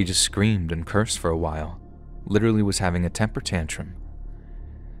 He just screamed and cursed for a while, literally was having a temper tantrum.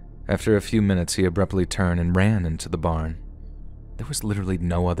 After a few minutes, he abruptly turned and ran into the barn. There was literally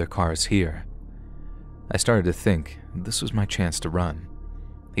no other cars here. I started to think this was my chance to run.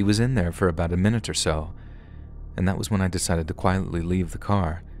 He was in there for about a minute or so, and that was when I decided to quietly leave the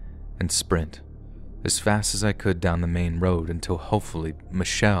car and sprint as fast as I could down the main road until hopefully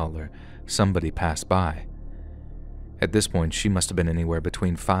Michelle or somebody passed by. At this point, she must have been anywhere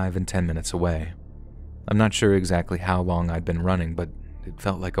between 5 and 10 minutes away. I'm not sure exactly how long I'd been running, but it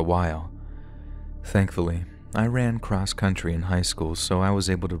felt like a while. Thankfully, I ran cross-country in high school, so I was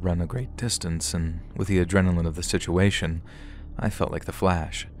able to run a great distance, and with the adrenaline of the situation, I felt like the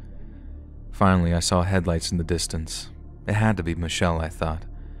Flash. Finally, I saw headlights in the distance. It had to be Michelle, I thought.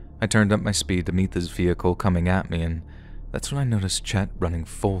 I turned up my speed to meet this vehicle coming at me, and that's when I noticed Chet running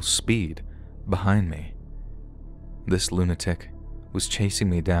full speed behind me. This lunatic was chasing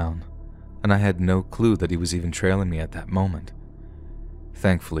me down, and I had no clue that he was even trailing me at that moment.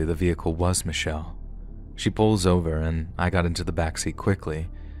 Thankfully, the vehicle was Michelle. She pulls over, and I got into the backseat quickly,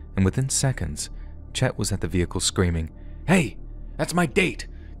 and within seconds, Chet was at the vehicle screaming, "Hey, that's my date!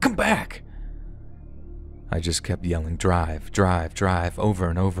 Come back!" I just kept yelling, "Drive, drive, drive," over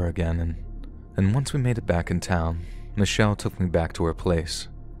and over again, and once we made it back in town, Michelle took me back to her place.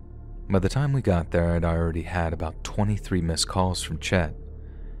 By the time we got there, I'd already had about 23 missed calls from Chet.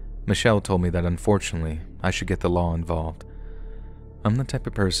 Michelle told me that unfortunately, I should get the law involved. I'm the type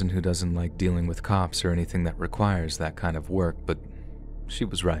of person who doesn't like dealing with cops or anything that requires that kind of work, but she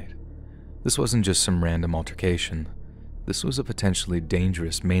was right. This wasn't just some random altercation. This was a potentially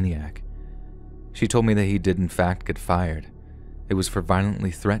dangerous maniac. She told me that he did in fact get fired. It was for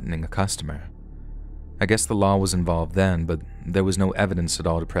violently threatening a customer. I guess the law was involved then, but there was no evidence at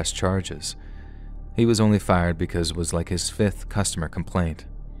all to press charges. He was only fired because it was like his 5th customer complaint.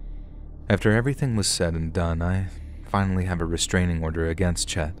 After everything was said and done, I finally have a restraining order against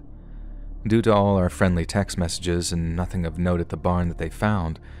Chet. Due to all our friendly text messages and nothing of note at the barn that they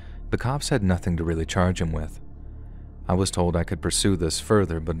found, the cops had nothing to really charge him with. I was told I could pursue this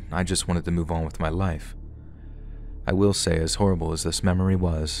further, but I just wanted to move on with my life. I will say, as horrible as this memory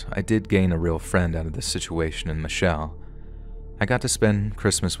was, I did gain a real friend out of this situation in Michelle. I got to spend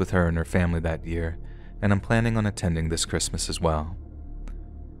Christmas with her and her family that year, and I'm planning on attending this Christmas as well.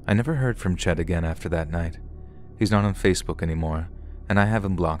 I never heard from Chet again after that night. He's not on Facebook anymore, and I have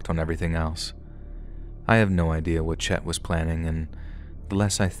him blocked on everything else. I have no idea what Chet was planning, and the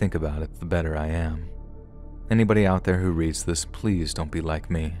less I think about it, the better I am. Anybody out there who reads this, please don't be like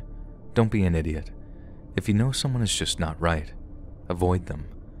me. Don't be an idiot. If you know someone is just not right, avoid them.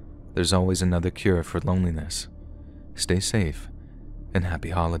 There's always another cure for loneliness. Stay safe, and happy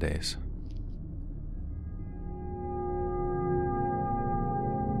holidays.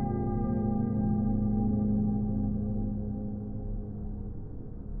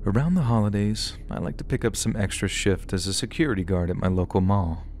 Around the holidays, I like to pick up some extra shift as a security guard at my local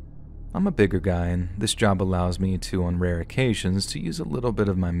mall. I'm a bigger guy, and this job allows me to, on rare occasions, to use a little bit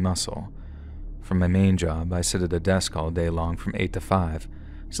of my muscle. For my main job, I sit at a desk all day long from 8 to 5,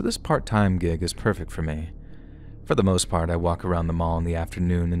 so this part-time gig is perfect for me. For the most part, I walk around the mall in the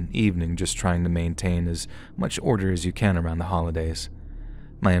afternoon and evening just trying to maintain as much order as you can around the holidays.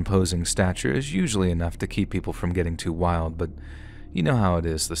 My imposing stature is usually enough to keep people from getting too wild, but you know how it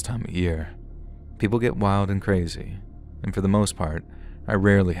is this time of year. People get wild and crazy, and for the most part, I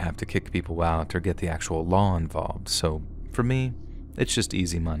rarely have to kick people out or get the actual law involved, so for me, it's just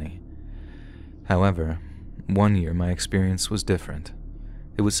easy money. However, one year my experience was different.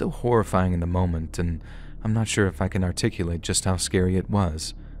 It was so horrifying in the moment, and I'm not sure if I can articulate just how scary it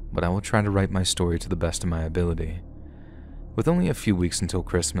was, but I will try to write my story to the best of my ability. With only a few weeks until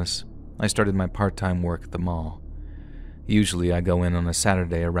Christmas, I started my part-time work at the mall. Usually I go in on a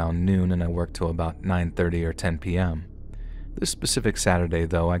Saturday around noon and I work till about 9:30 or 10 p.m. This specific Saturday,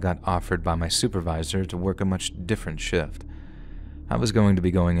 though, I got offered by my supervisor to work a much different shift. I was going to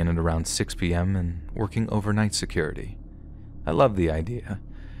be going in at around 6 p.m. and working overnight security. I loved the idea.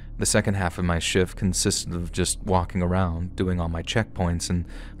 The second half of my shift consisted of just walking around, doing all my checkpoints, and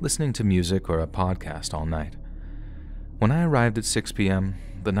listening to music or a podcast all night. When I arrived at 6 p.m.,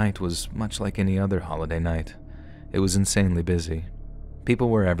 the night was much like any other holiday night. It was insanely busy. People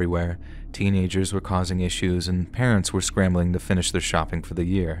were everywhere, teenagers were causing issues, and parents were scrambling to finish their shopping for the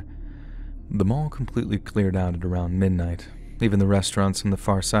year. The mall completely cleared out at around midnight, even the restaurants on the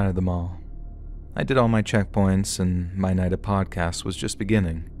far side of the mall. I did all my checkpoints, and my night of podcasts was just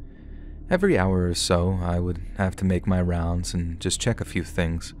beginning. Every hour or so, I would have to make my rounds and just check a few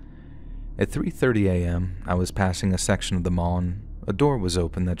things. At 3:30 a.m., I was passing a section of the mall, and a door was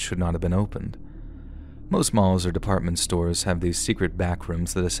open that should not have been opened. Most malls or department stores have these secret back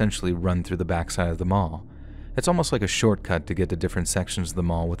rooms that essentially run through the backside of the mall. It's almost like a shortcut to get to different sections of the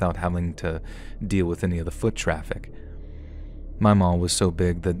mall without having to deal with any of the foot traffic. My mall was so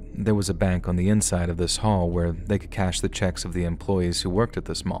big that there was a bank on the inside of this hall where they could cash the checks of the employees who worked at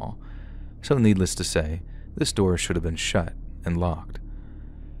this mall. So needless to say, this door should have been shut and locked.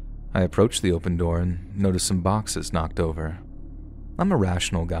 I approached the open door and noticed some boxes knocked over. I'm a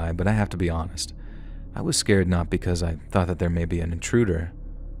rational guy, but I have to be honest. I was scared not because I thought that there may be an intruder,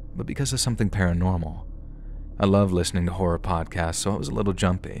 but because of something paranormal. I love listening to horror podcasts, so I was a little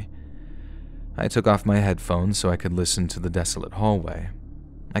jumpy. I took off my headphones so I could listen to the desolate hallway.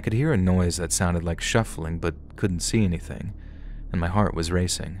 I could hear a noise that sounded like shuffling but couldn't see anything, and my heart was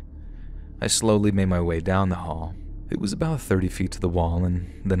racing. I slowly made my way down the hall. It was about 30 feet to the wall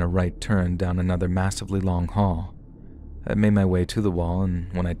and then a right turn down another massively long hall. I made my way to the wall,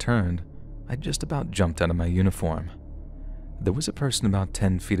 and when I turned, I just about jumped out of my uniform. There was a person about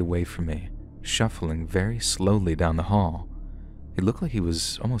 10 feet away from me, shuffling very slowly down the hall. It looked like he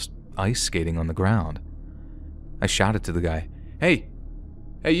was almost ice skating on the ground. I shouted to the guy, Hey,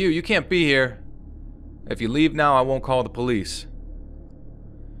 you can't be here. If you leave now, I won't call the police."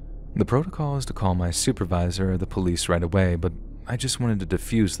 The protocol is to call my supervisor or the police right away, but I just wanted to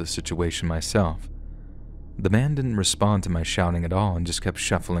defuse the situation myself. The man didn't respond to my shouting at all and just kept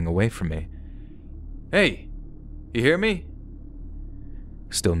shuffling away from me. "Hey, you hear me?"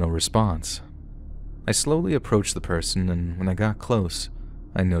 Still no response. I slowly approached the person, and when I got close,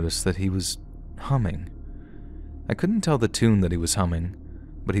 I noticed that he was humming. I couldn't tell the tune that he was humming,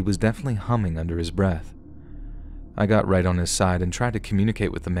 but he was definitely humming under his breath. I got right on his side and tried to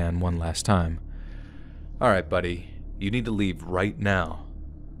communicate with the man one last time. "All right, buddy, you need to leave right now."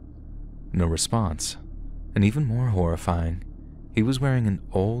 No response. And even more horrifying, he was wearing an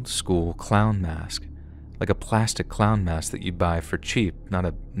old-school clown mask, like a plastic clown mask that you buy for cheap, not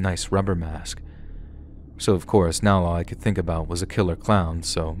a nice rubber mask. So of course, now all I could think about was a killer clown,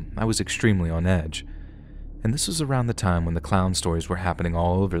 so I was extremely on edge. And this was around the time when the clown stories were happening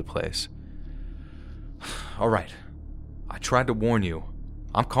all over the place. "All right, I tried to warn you.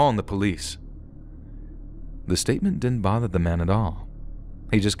 I'm calling the police." The statement didn't bother the man at all.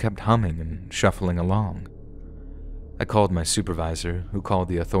 He just kept humming and shuffling along. I called my supervisor, who called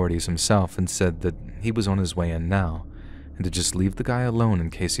the authorities himself and said that he was on his way in now, and to just leave the guy alone in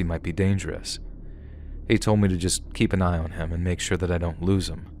case he might be dangerous. He told me to just keep an eye on him and make sure that I don't lose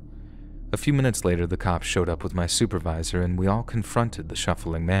him. A few minutes later, the cops showed up with my supervisor, and we all confronted the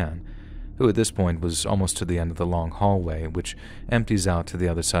shuffling man, who at this point was almost to the end of the long hallway, which empties out to the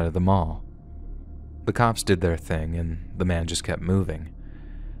other side of the mall. The cops did their thing, and the man just kept moving.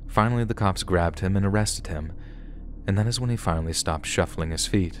 Finally, the cops grabbed him and arrested him, and that is when he finally stopped shuffling his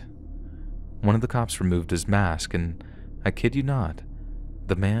feet. One of the cops removed his mask, and I kid you not,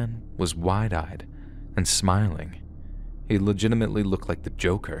 the man was wide-eyed and smiling. He legitimately looked like the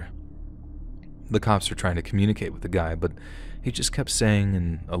Joker. The cops were trying to communicate with the guy, but he just kept saying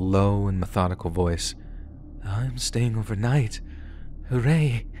in a low and methodical voice, "I'm staying overnight.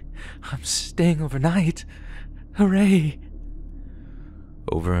 Hooray! I'm staying overnight. Hooray!"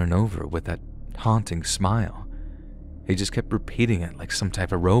 Over and over with that haunting smile. He just kept repeating it like some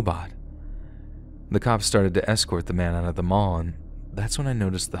type of robot. The cops started to escort the man out of the mall, and that's when I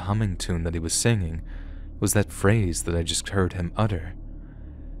noticed the humming tune that he was singing was that phrase that I just heard him utter.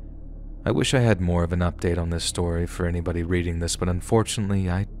 I wish I had more of an update on this story for anybody reading this, but unfortunately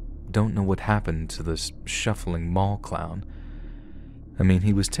I don't know what happened to this shuffling mall clown. I mean,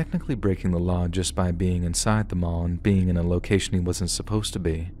 he was technically breaking the law just by being inside the mall and being in a location he wasn't supposed to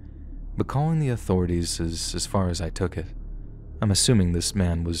be, but calling the authorities is as far as I took it. I'm assuming this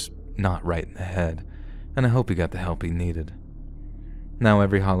man was not right in the head, and I hope he got the help he needed. Now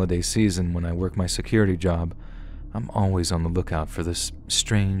every holiday season when I work my security job, I'm always on the lookout for this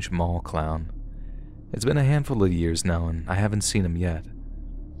strange mall clown. It's been a handful of years now and I haven't seen him yet.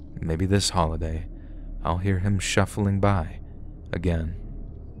 Maybe this holiday, I'll hear him shuffling by again.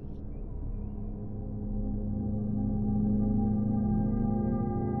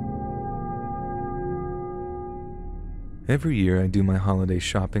 Every year I do my holiday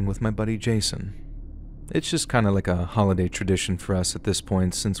shopping with my buddy Jason. It's just kind of like a holiday tradition for us at this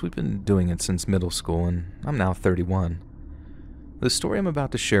point since we've been doing it since middle school and I'm now 31. The story I'm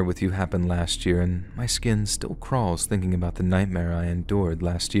about to share with you happened last year and my skin still crawls thinking about the nightmare I endured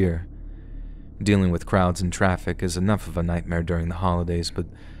last year. Dealing with crowds and traffic is enough of a nightmare during the holidays, but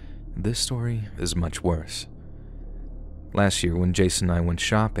this story is much worse. Last year when Jason and I went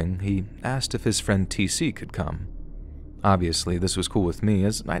shopping, he asked if his friend TC could come. Obviously, this was cool with me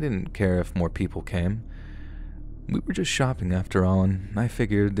as I didn't care if more people came. We were just shopping after all, and I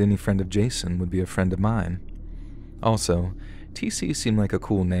figured any friend of Jason would be a friend of mine. Also, TC seemed like a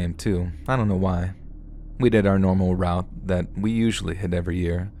cool name too, I don't know why. We did our normal route that we usually hit every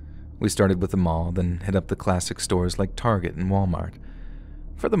year. We started with the mall, then hit up the classic stores like Target and Walmart.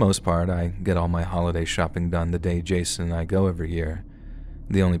 For the most part, I get all my holiday shopping done the day Jason and I go every year.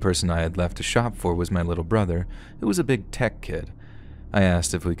 The only person I had left to shop for was my little brother, who was a big tech kid. I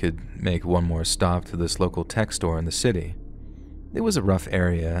asked if we could make one more stop to this local tech store in the city. It was a rough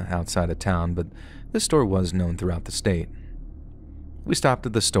area outside of town, but this store was known throughout the state. We stopped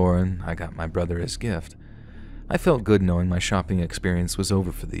at the store and I got my brother his gift. I felt good knowing my shopping experience was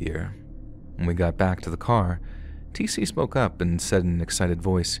over for the year. When we got back to the car, TC spoke up and said in an excited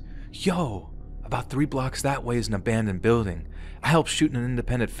voice, "Yo, about 3 blocks that way is an abandoned building. I helped shoot an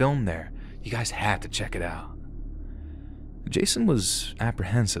independent film there. You guys had to check it out." Jason was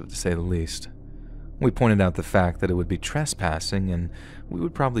apprehensive, to say the least. We pointed out the fact that it would be trespassing and we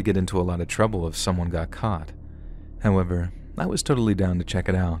would probably get into a lot of trouble if someone got caught. However, I was totally down to check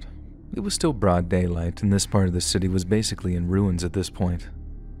it out. It was still broad daylight, and this part of the city was basically in ruins at this point.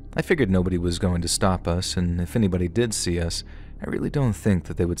 I figured nobody was going to stop us, and if anybody did see us, I really don't think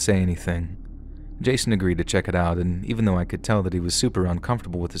that they would say anything. Jason agreed to check it out, and even though I could tell that he was super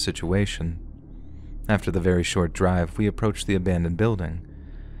uncomfortable with the situation, after the very short drive, we approached the abandoned building.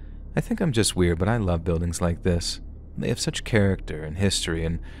 I think I'm just weird, but I love buildings like this. They have such character and history,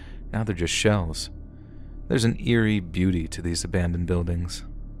 and now they're just shells. There's an eerie beauty to these abandoned buildings.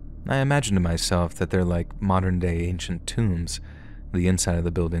 I imagine to myself that they're like modern-day ancient tombs. The inside of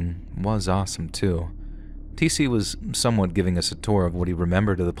the building was awesome, too. TC was somewhat giving us a tour of what he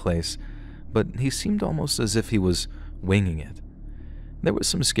remembered of the place, but he seemed almost as if he was winging it. There were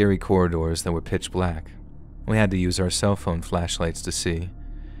some scary corridors that were pitch black. We had to use our cell phone flashlights to see.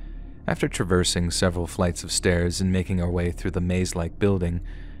 After traversing several flights of stairs and making our way through the maze-like building,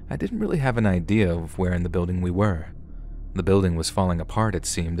 I didn't really have an idea of where in the building we were. The building was falling apart, it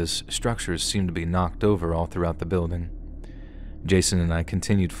seemed, as structures seemed to be knocked over all throughout the building. Jason and I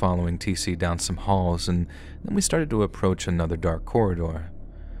continued following TC down some halls, and then we started to approach another dark corridor.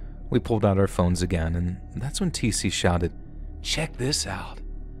 We pulled out our phones again, and that's when TC shouted, "Check this out."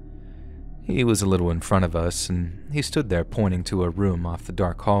 He was a little in front of us, and he stood there pointing to a room off the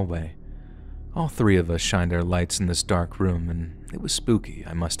dark hallway. All 3 of us shined our lights in this dark room, and it was spooky,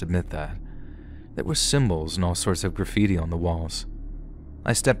 I must admit that. There were symbols and all sorts of graffiti on the walls.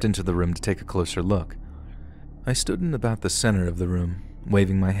 I stepped into the room to take a closer look. I stood in about the center of the room,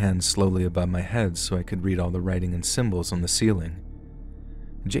 waving my hands slowly above my head so I could read all the writing and symbols on the ceiling.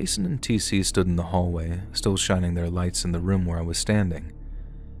 Jason and TC stood in the hallway, still shining their lights in the room where I was standing.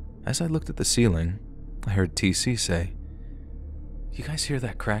 As I looked at the ceiling, I heard TC say, "You guys hear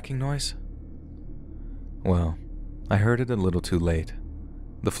that cracking noise?" Well, I heard it a little too late.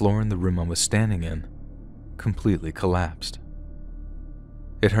 The floor in the room I was standing in completely collapsed.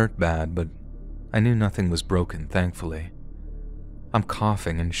 It hurt bad, but I knew nothing was broken, thankfully. I'm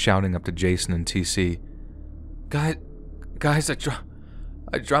coughing and shouting up to Jason and TC, Guys,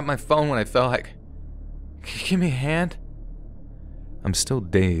 I dropped my phone when I fell. Can you give me a hand?" I'm still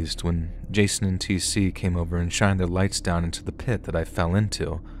dazed when Jason and TC came over and shined their lights down into the pit that I fell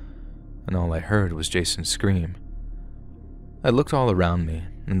into, and all I heard was Jason scream. I looked all around me,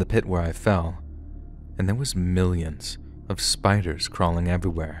 in the pit where I fell, and there was millions of spiders crawling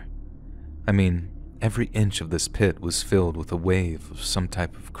everywhere. I mean, every inch of this pit was filled with a wave of some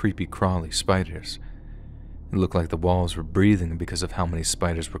type of creepy crawly spiders. It looked like the walls were breathing because of how many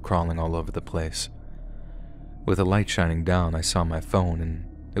spiders were crawling all over the place. With the light shining down, I saw my phone, and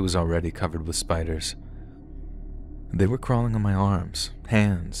it was already covered with spiders. They were crawling on my arms,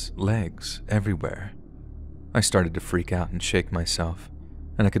 hands, legs, everywhere. I started to freak out and shake myself,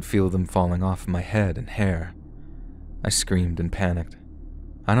 and I could feel them falling off my head and hair. I screamed and panicked.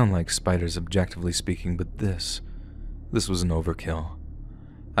 I don't like spiders objectively speaking, but this was an overkill.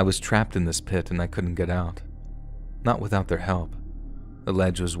 I was trapped in this pit and I couldn't get out. Not without their help. The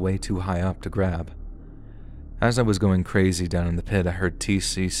ledge was way too high up to grab. As I was going crazy down in the pit, I heard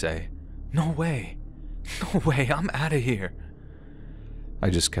TC say, No way, I'm out of here." I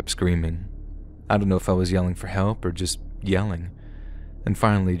just kept screaming. I don't know if I was yelling for help or just yelling. And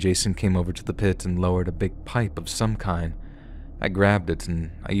finally, Jason came over to the pit and lowered a big pipe of some kind. I grabbed it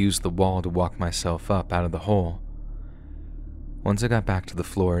and I used the wall to walk myself up out of the hole. Once I got back to the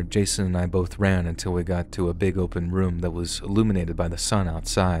floor, Jason and I both ran until we got to a big open room that was illuminated by the sun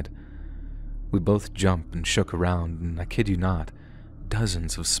outside. We both jumped and shook around, and I kid you not,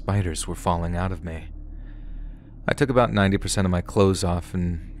 dozens of spiders were falling out of me. I took about 90% of my clothes off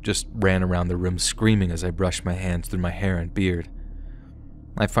and just ran around the room screaming as I brushed my hands through my hair and beard.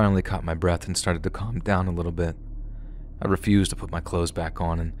 I finally caught my breath and started to calm down a little bit. I refused to put my clothes back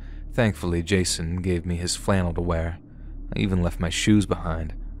on, and thankfully Jason gave me his flannel to wear. I even left my shoes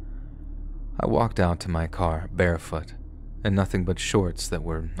behind. I walked out to my car barefoot, and nothing but shorts that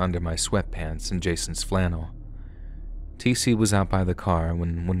were under my sweatpants and Jason's flannel. TC was out by the car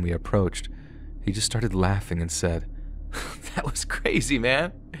when we approached. He just started laughing and said, "That was crazy,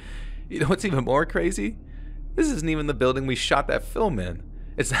 man. You know what's even more crazy? This isn't even the building we shot that film in.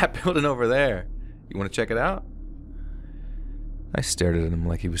 It's that building over there. You want to check it out?" I stared at him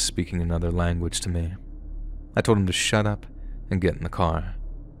like he was speaking another language to me. I told him to shut up and get in the car.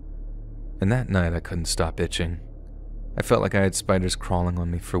 And that night I couldn't stop itching. I felt like I had spiders crawling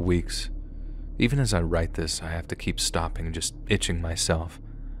on me for weeks. Even as I write this, I have to keep stopping, just itching myself.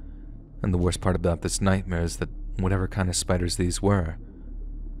 And the worst part about this nightmare is that whatever kind of spiders these were,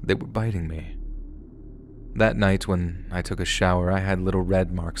 they were biting me. That night when I took a shower, I had little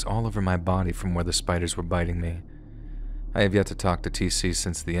red marks all over my body from where the spiders were biting me. I have yet to talk to TC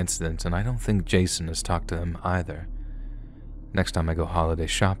since the incident, and I don't think Jason has talked to him either. Next time I go holiday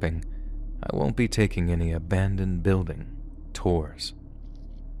shopping, I won't be taking any abandoned building tours.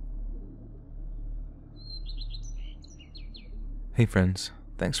 Hey friends,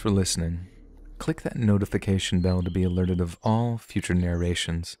 thanks for listening. Click that notification bell to be alerted of all future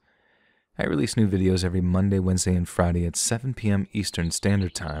narrations. I release new videos every Monday, Wednesday, and Friday at 7 p.m. Eastern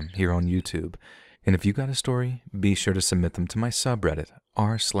Standard Time here on YouTube. And if you got a story, be sure to submit them to my subreddit,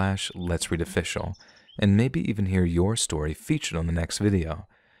 r/LetsReadOfficial, and maybe even hear your story featured on the next video.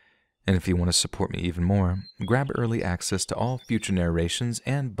 And if you want to support me even more, grab early access to all future narrations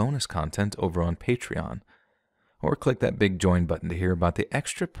and bonus content over on Patreon. Or click that big join button to hear about the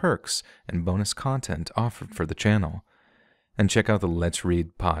extra perks and bonus content offered for the channel. And check out the Let's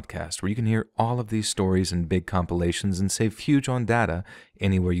Read podcast, where you can hear all of these stories and big compilations and save huge on data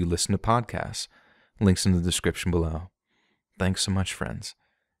anywhere you listen to podcasts. Links in the description below. Thanks so much, friends.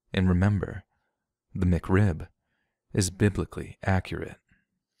 And remember, the McRib is biblically accurate.